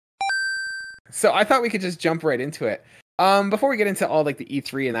So I thought we could just jump right into it. Before we get into all like the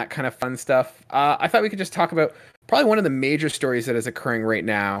E3 and that kind of fun stuff, I thought we could just talk about probably one of the major stories that is occurring right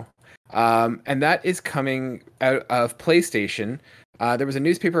now, and that is coming out of PlayStation. There was a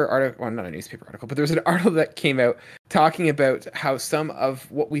newspaper article, well, not a newspaper article, but there was an article that came out talking about how some of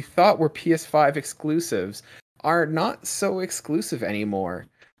what we thought were PS5 exclusives are not so exclusive anymore.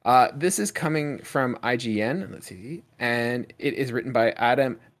 This is coming from IGN, let's see, and it is written by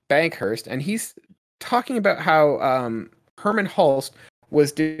Adam Bankhurst, and he's talking about how Herman Hulst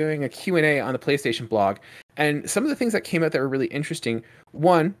was doing a Q&A on the PlayStation blog, and some of the things that came out that were really interesting.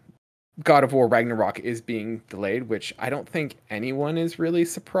 One, God of War Ragnarok is being delayed, which I don't think anyone is really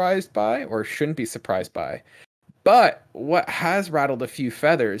surprised by or shouldn't be surprised by. But what has rattled a few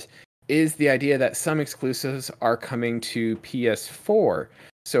feathers is the idea that some exclusives are coming to PS4.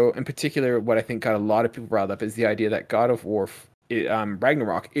 So in particular, what I think got a lot of people riled up is the idea that God of War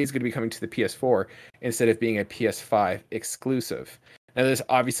Ragnarok is going to be coming to the PS4 instead of being a PS5 exclusive. Now, this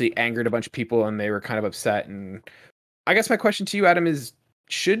obviously angered a bunch of people, and they were kind of upset. And I guess my question to you, Adam, is: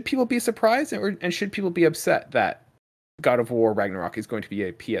 should people be surprised, and should people be upset that God of War Ragnarok is going to be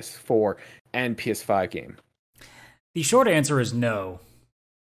a PS4 and PS5 game? The short answer is no.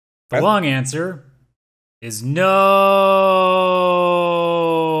 The long answer is no.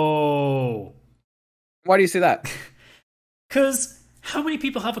 Why do you say that? Because how many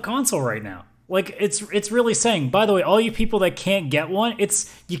people have a console right now? Like, it's really saying, by the way, all you people that can't get one,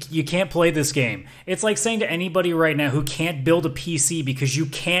 you can't play this game. It's like saying to anybody right now who can't build a PC because you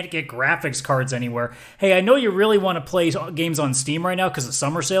can't get graphics cards anywhere, hey, I know you really want to play games on Steam right now because the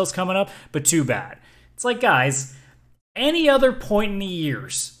summer sale's coming up, but too bad. It's like, guys, any other point in the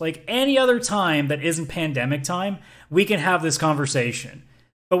years, like any other time that isn't pandemic time, we can have this conversation.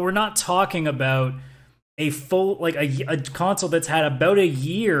 But we're not talking about a full, like a console that's had about a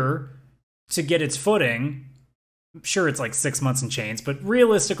year to get its footing. Sure, it's like 6 months and change, but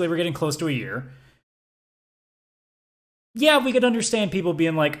realistically, we're getting close to a year. Yeah, we could understand people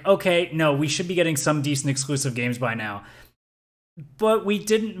being like, okay, no, we should be getting some decent exclusive games by now. But we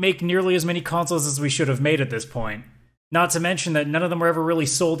didn't make nearly as many consoles as we should have made at this point. Not to mention that none of them were ever really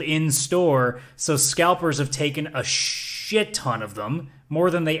sold in store, so scalpers have taken a shit ton of them, more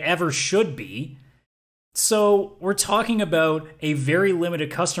than they ever should be. So we're talking about a very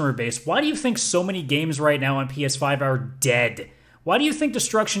limited customer base. Why do you think so many games right now on PS5 are dead? Why do you think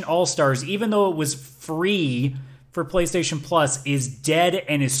Destruction All-Stars, even though it was free for PlayStation Plus, is dead,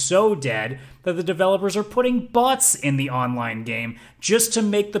 and is so dead that the developers are putting bots in the online game just to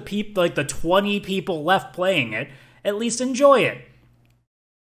make the people, like the 20 people left playing it, at least enjoy it?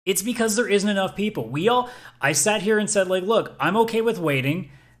 It's because there isn't enough people. I sat here and said, like, look, I'm okay with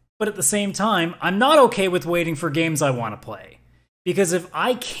waiting, but at the same time, I'm not okay with waiting for games I want to play. Because if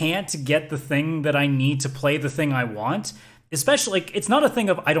I can't get the thing that I need to play the thing I want, especially, like, it's not a thing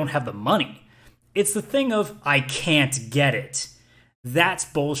of I don't have the money. It's the thing of I can't get it. That's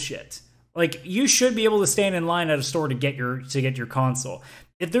bullshit. Like, you should be able to stand in line at a store to get your console.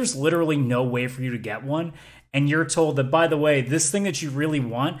 If there's literally no way for you to get one, and you're told that, by the way, this thing that you really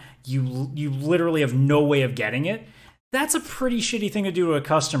want, you literally have no way of getting it, that's a pretty shitty thing to do to a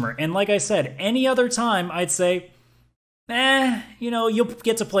customer. And like I said, any other time, I'd say, you'll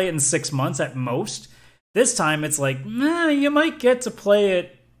get to play it in 6 months at most. This time, it's like, you might get to play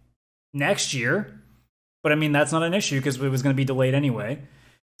it next year. But I mean, that's not an issue because it was going to be delayed anyway.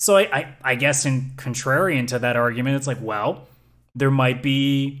 So I guess in contrarian to that argument, it's like, well, there might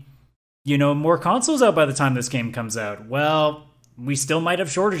be, more consoles out by the time this game comes out. Well, we still might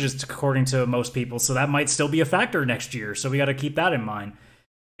have shortages according to most people, so that might still be a factor next year. So we got to keep that in mind.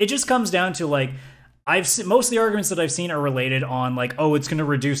 It just comes down to, like, most of the arguments that I've seen are related on, like, oh, it's going to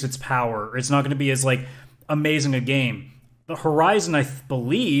reduce its power, or it's not going to be as, like, amazing a game. The Horizon, I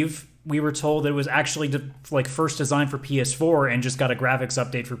believe, we were told it was actually first designed for PS4 and just got a graphics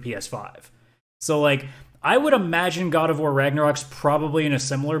update for PS5. So, like, I would imagine God of War Ragnarok's probably in a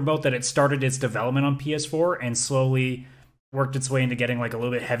similar boat, that it started its development on PS4 and slowly worked its way into getting, like, a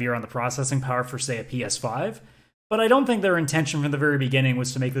little bit heavier on the processing power for, say, a PS5. But I don't think their intention from the very beginning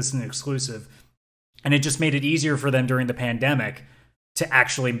was to make this an exclusive. And it just made it easier for them during the pandemic to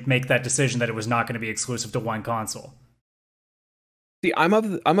actually make that decision that it was not going to be exclusive to one console. See, I'm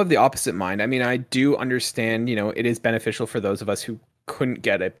of the opposite mind. I mean, I do understand, it is beneficial for those of us who couldn't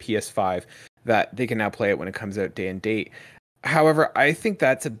get a PS5 that they can now play it when it comes out day and date. However, I think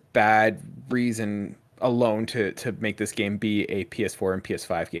that's a bad reason alone to make this game be a PS4 and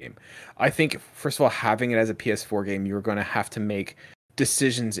PS5 game. I think, first of all, having it as a PS4 game, you're going to have to make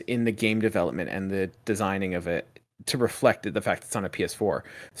decisions in the game development and the designing of it to reflect the fact it's on a PS4.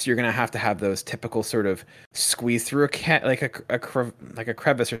 So you're gonna have to have those typical sort of squeeze through like a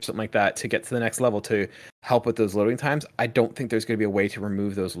crevice or something like that to get to the next level to help with those loading times. I don't think there's gonna be a way to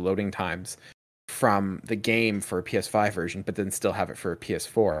remove those loading times from the game for a PS5 version, but then still have it for a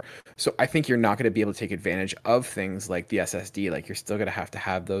PS4. So I think you're not going to be able to take advantage of things like the SSD. Like you're still going to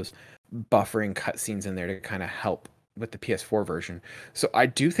have those buffering cutscenes in there to kind of help with the PS4 version. So I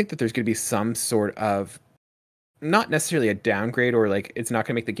do think that there's going to be some sort of, not necessarily a downgrade or like it's not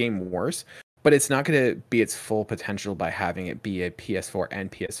going to make the game worse, but it's not going to be its full potential by having it be a PS4 and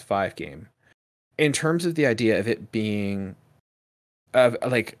PS5 game. In terms of the idea of it being of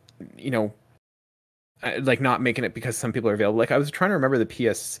like, you know, like not making it because some people are available. Like I was trying to remember the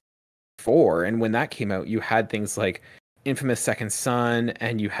PS4, and when that came out, you had things like Infamous Second Son,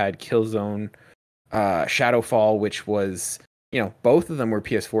 and you had Killzone Shadowfall, which was, you know, both of them were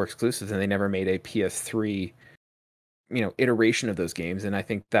PS4 exclusives, and they never made a PS3, you know, iteration of those games. And I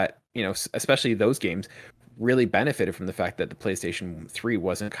think that, you know, especially those games really benefited from the fact that the PlayStation 3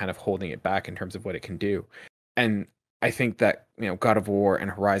 wasn't kind of holding it back in terms of what it can do. And I think that, you know, God of War and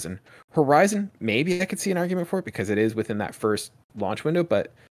Horizon, maybe I could see an argument for it because it is within that first launch window.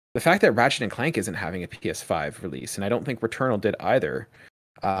 But the fact that Ratchet and Clank isn't having a PS5 release, and I don't think Returnal did either.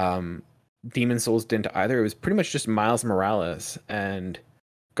 Demon Souls didn't either. It was pretty much just Miles Morales, and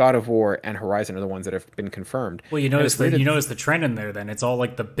God of War and Horizon are the ones that have been confirmed. Well, you notice the trend in there. Then it's all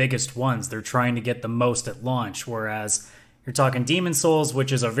like the biggest ones. They're trying to get the most at launch, whereas you're talking Demon Souls,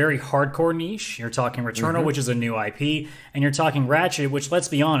 which is a very hardcore niche. You're talking Returnal, which is a new IP. And you're talking Ratchet, which, let's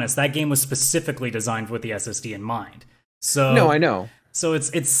be honest, that game was specifically designed with the SSD in mind. So no, I know. So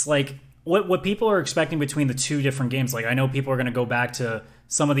it's like what people are expecting between the two different games. Like I know people are going to go back to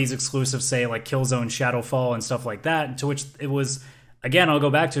some of these exclusives, say like Killzone, Shadowfall, and stuff like that, to which it was, again, I'll go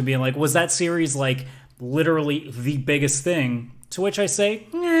back to being like, was that series like literally the biggest thing? To which I say,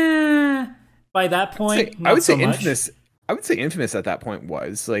 by that point, I would say so much. Infamous. I would say Infamous at that point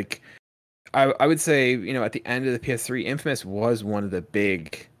was like, I would say, you know, at the end of the PS3, Infamous was one of the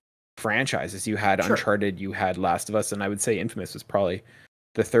big franchises. You had Uncharted, you had Last of Us, and I would say Infamous was probably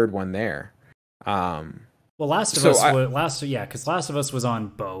the third one there. Well, Last of Us, because Last of Us was on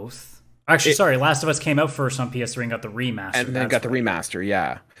both. Actually, Last of Us came out first on PS3 and got the remaster. And then got the remaster,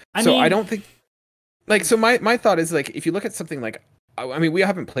 yeah. I don't think, like, so my thought is, like, if you look at something like, I mean, we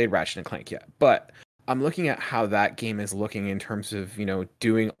haven't played Ratchet and Clank yet, but I'm looking at how that game is looking in terms of, you know,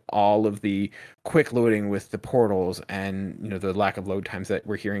 doing all of the quick loading with the portals and, you know, the lack of load times that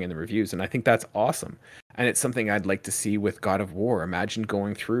we're hearing in the reviews. And I think that's awesome. And it's something I'd like to see with God of War. Imagine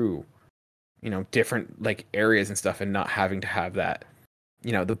going through, you know, different like areas and stuff and not having to have that,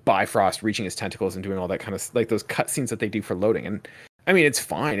 you know, the Bifrost reaching his tentacles and doing all that kind of, like those cutscenes that they do for loading. And I mean, it's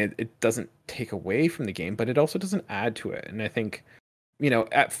fine. It doesn't take away from the game, but it also doesn't add to it. And I think, you know,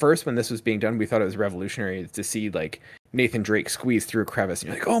 at first when this was being done, we thought it was revolutionary to see like Nathan Drake squeeze through a crevice. And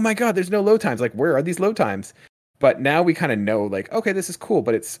you're like, oh my God, there's no load times. Like, where are these load times? But now we kind of know, like, okay, this is cool,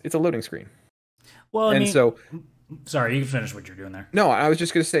 but it's a loading screen. Well, sorry, you can finish what you're doing there. No, I was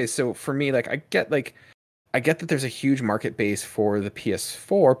just going to say, so for me, like, I get that there's a huge market base for the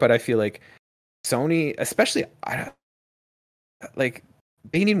PS4, but I feel like Sony, especially, like,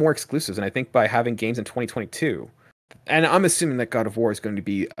 they need more exclusives. And I think by having games in 2022, and I'm assuming that God of War is going to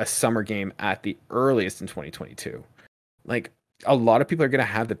be a summer game at the earliest in 2022. Like, a lot of people are going to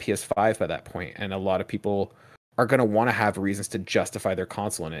have the PS5 by that point, and a lot of people are going to want to have reasons to justify their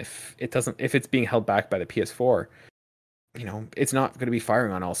console. And if it's being held back by the PS4, you know, it's not going to be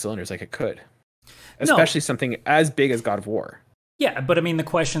firing on all cylinders like it could. Especially something as big as God of War. Yeah, but I mean, the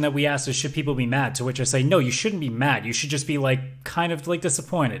question that we asked is, should people be mad? To which I say, no, you shouldn't be mad. You should just be like, kind of like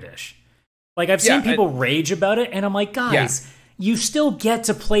disappointed-ish. Like, I've seen people rage about it, and I'm like, guys, you still get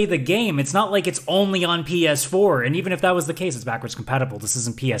to play the game. It's not like it's only on PS4, and even if that was the case, it's backwards compatible. This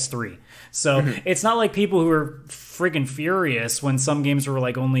isn't PS3. So it's not like people who are friggin' furious when some games were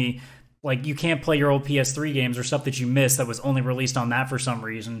like only, like, you can't play your old PS3 games or stuff that you missed that was only released on that for some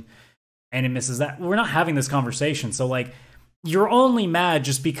reason, and it misses that. We're not having this conversation. So, like, you're only mad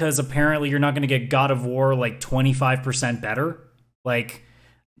just because apparently you're not going to get God of War, like, 25% better. Like,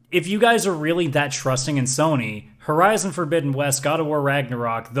 if you guys are really that trusting in Sony, Horizon Forbidden West, God of War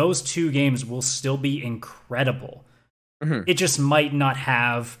Ragnarok, those two games will still be incredible. It just might not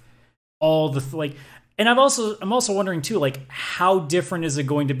have all the like. And I'm also wondering too, like, how different is it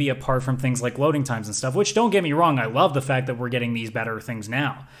going to be apart from things like loading times and stuff? Which, don't get me wrong, I love the fact that we're getting these better things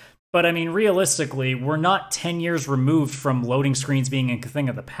now. But I mean, realistically, we're not 10 years removed from loading screens being a thing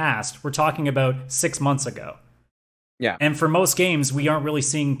of the past. We're talking about 6 months ago. Yeah. And for most games, we aren't really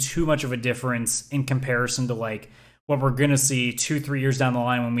seeing too much of a difference in comparison to, like, what we're going to see 2-3 years down the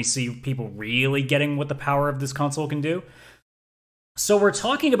line when we see people really getting what the power of this console can do. So we're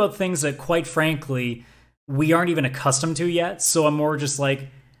talking about things that, quite frankly, we aren't even accustomed to yet. So I'm more just like,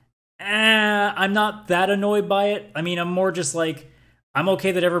 I'm not that annoyed by it. I mean, I'm more just like, I'm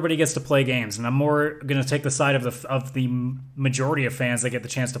okay that everybody gets to play games, and I'm more going to take the side of the majority of fans that get the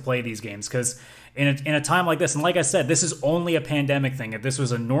chance to play these games, because in a time like this, and like I said, this is only a pandemic thing. If this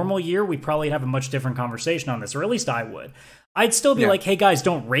was a normal year, we'd probably have a much different conversation on this, or at least I would. I'd still be like, hey guys,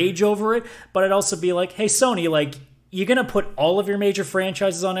 don't rage over it, but I'd also be like, hey Sony, like, you're going to put all of your major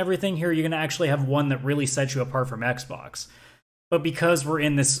franchises on everything here, you're going to actually have one that really sets you apart from Xbox. But because we're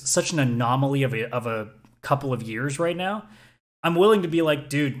in this such an anomaly of a couple of years right now, I'm willing to be like,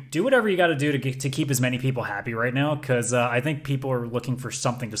 dude, do whatever you got to do to keep as many people happy right now, because I think people are looking for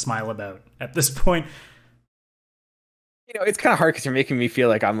something to smile about at this point. You know, it's kind of hard because you're making me feel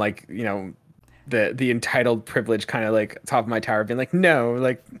like I'm like, you know, the entitled privilege kind of like top of my tower, being like, no,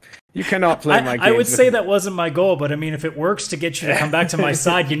 like you cannot play my games. I would say that wasn't my goal, but I mean, if it works to get you to come back to my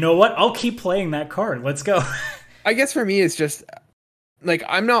side, you know what? I'll keep playing that card. Let's go. I guess for me, it's just like,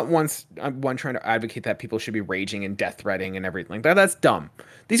 I'm one trying to advocate that people should be raging and death threatening and everything like that. That's dumb.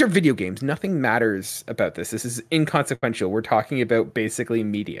 These are video games. Nothing matters about this. This is inconsequential. We're talking about basically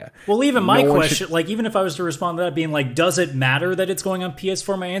media. Well, even my question, like, even if I was to respond to that being like, does it matter that it's going on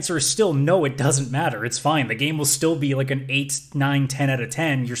PS4? My answer is still no, it doesn't matter. It's fine. The game will still be like an 8, 9, 10 out of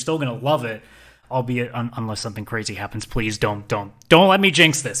 10. You're still going to love it, albeit unless something crazy happens. Please don't let me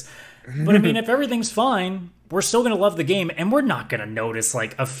jinx this. But I mean, if everything's fine, we're still going to love the game, and we're not going to notice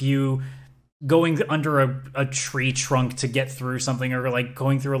like a few going under a tree trunk to get through something, or like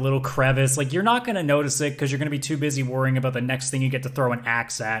going through a little crevice. Like, you're not going to notice it because you're going to be too busy worrying about the next thing you get to throw an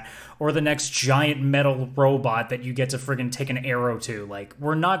axe at, or the next giant metal robot that you get to friggin' take an arrow to. Like,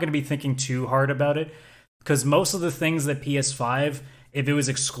 we're not going to be thinking too hard about it, because most of the things that PS5, if it was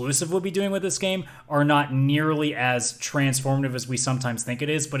exclusive, would be doing with this game are not nearly as transformative as we sometimes think it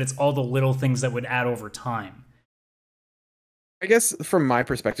is, but it's all the little things that would add over time. I guess from my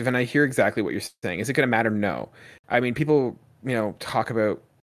perspective, and I hear exactly what you're saying, is it going to matter? No. I mean, people, you know, talk about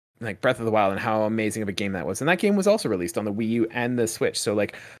like Breath of the Wild and how amazing of a game that was. And that game was also released on the Wii U and the Switch. So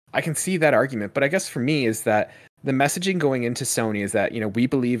like, I can see that argument, but I guess for me is that the messaging going into Sony is that, you know, we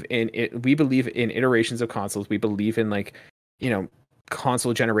believe in it. We believe in iterations of consoles. We believe in like, you know,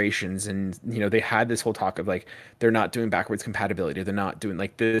 console generations, and you know, they had this whole talk of like, they're not doing backwards compatibility, they're not doing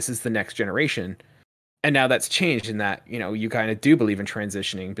like, this is the next generation, and now that's changed in that, you know, you kind of do believe in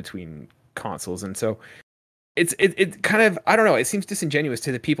transitioning between consoles. And so it's kind of, I don't know, it seems disingenuous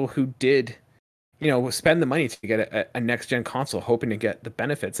to the people who did, you know, spend the money to get a next gen console hoping to get the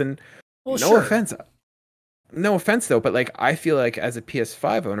benefits. And well, no offense though, but like, I feel like as a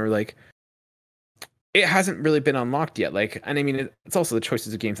PS5 owner, like, it hasn't really been unlocked yet. Like, and I mean, it's also the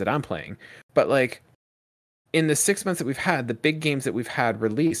choices of games that I'm playing. But like, in the 6 months that we've had, the big games that we've had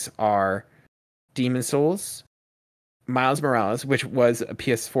release are Demon's Souls, Miles Morales, which was a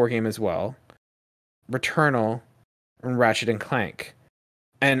PS4 game as well, Returnal, and Ratchet and Clank.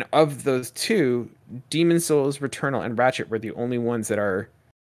 And of those two, Demon's Souls, Returnal, and Ratchet were the only ones that are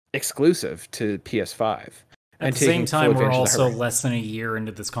exclusive to PS5. At the same time, we're also less than a year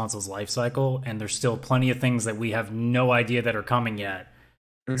into this console's life cycle, and there's still plenty of things that we have no idea that are coming yet.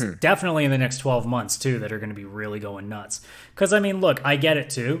 Mm-hmm. Definitely in the next 12 months, too, that are going to be really going nuts. Because, I mean, look, I get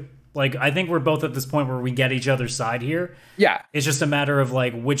it, too. Like, I think we're both at this point where we get each other's side here. Yeah. It's just a matter of,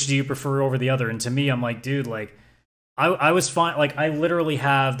 like, which do you prefer over the other? And to me, I'm like, dude, like, I was fine. Like, I literally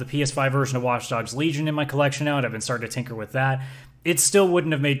have the PS5 version of Watch Dogs Legion in my collection now, and I've been starting to tinker with that. It still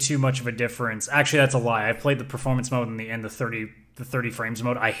wouldn't have made too much of a difference. Actually, that's a lie. I played the performance mode and the 30 frames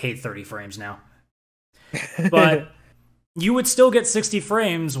mode. I hate 30 frames now. But you would still get 60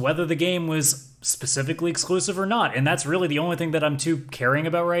 frames whether the game was specifically exclusive or not. And that's really the only thing that I'm too caring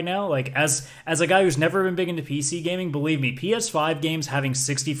about right now. Like, as a guy who's never been big into PC gaming, believe me, PS5 games having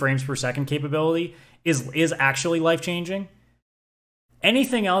 60 frames per second capability is actually life-changing.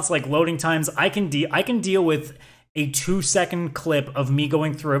 Anything else, like loading times, I can deal with a 2-second clip of me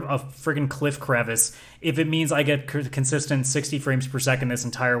going through a friggin' cliff crevice if it means I get consistent 60 frames per second this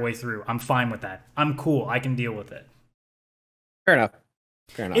entire way through. I'm fine with that. I'm cool. I can deal with it. Fair enough.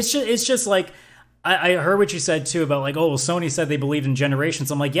 It's just like, I heard what you said too about like, oh, well, Sony said they believed in generations.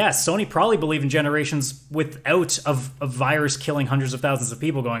 I'm like, yes, Sony probably believed in generations without a virus killing hundreds of thousands of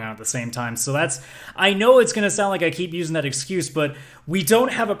people going on at the same time. So that's, I know it's going to sound like I keep using that excuse, but we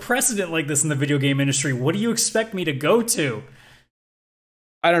don't have a precedent like this in the video game industry. What do you expect me to go to?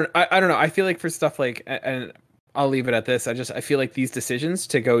 I don't know. I feel like for stuff like, and I'll leave it at this, I feel like these decisions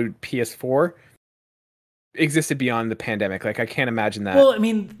to go PS4, existed beyond the pandemic. Like I can't imagine that. Well, I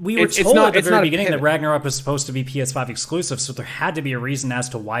mean, we were told not, at the very beginning that Ragnarok was supposed to be PS5 exclusive, so there had to be a reason as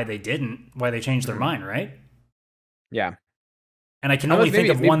to why they changed their mind, right? Yeah. And I can only think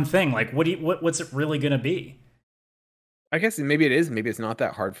of one thing. Like, what's it really going to be? I guess maybe it is. Maybe it's not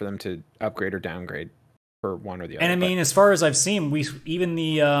that hard for them to upgrade or downgrade for one or the other. And I mean, as far as I've seen, even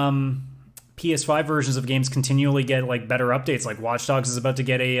the PS5 versions of games continually get like better updates. Like Watch Dogs is about to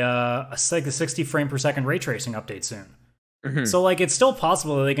get a 60 frame per second ray tracing update soon. Mm-hmm. So like, it's still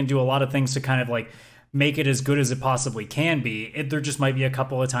possible that they can do a lot of things to kind of like make it as good as it possibly can be. There just might be a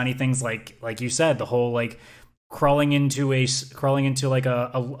couple of tiny things like you said, the whole like crawling into like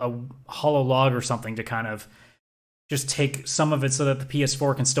a hollow log or something to kind of just take some of it so that the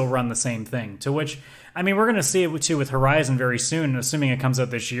PS4 can still run the same thing. To which, I mean, we're going to see it too with Horizon very soon, assuming it comes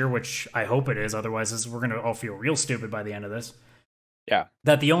out this year, which I hope it is. Otherwise, we're going to all feel real stupid by the end of this. Yeah.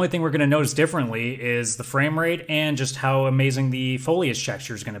 That the only thing we're going to notice differently is the frame rate and just how amazing the foliage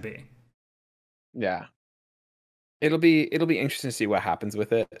texture is going to be. Yeah. It'll be interesting to see what happens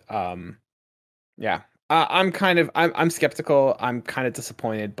with it. Yeah. I'm skeptical. I'm kind of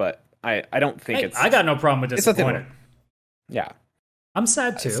disappointed, but I don't think I got no problem with disappointed. Yeah. I'm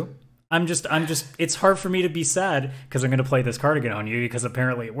sad too. I'm just it's hard for me to be sad because I'm going to play this cardigan on you because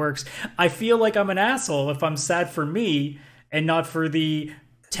apparently it works. I feel like I'm an asshole if I'm sad for me and not for the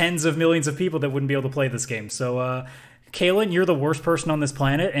tens of millions of people that wouldn't be able to play this game. So, Kaylan, you're the worst person on this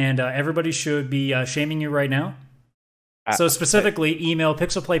planet, and everybody should be shaming you right now. So specifically, email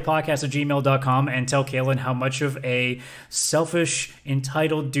pixelplaypodcast@gmail.com and tell Kaylan how much of a selfish,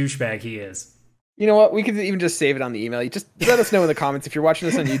 entitled douchebag he is. You know what? We could even just save it on the email. You just let us know in the comments. If you're watching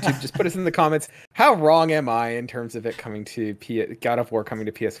this on YouTube, just put us in the comments. How wrong am I in terms of it coming to God of War coming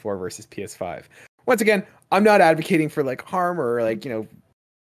to PS4 versus PS5? Once again, I'm not advocating for like harm or like, you know,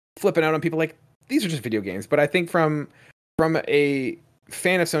 flipping out on people. Like, these are just video games. But I think from a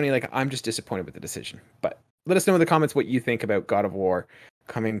fan of Sony, like, I'm just disappointed with the decision. But let us know in the comments what you think about God of War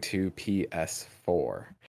coming to PS4.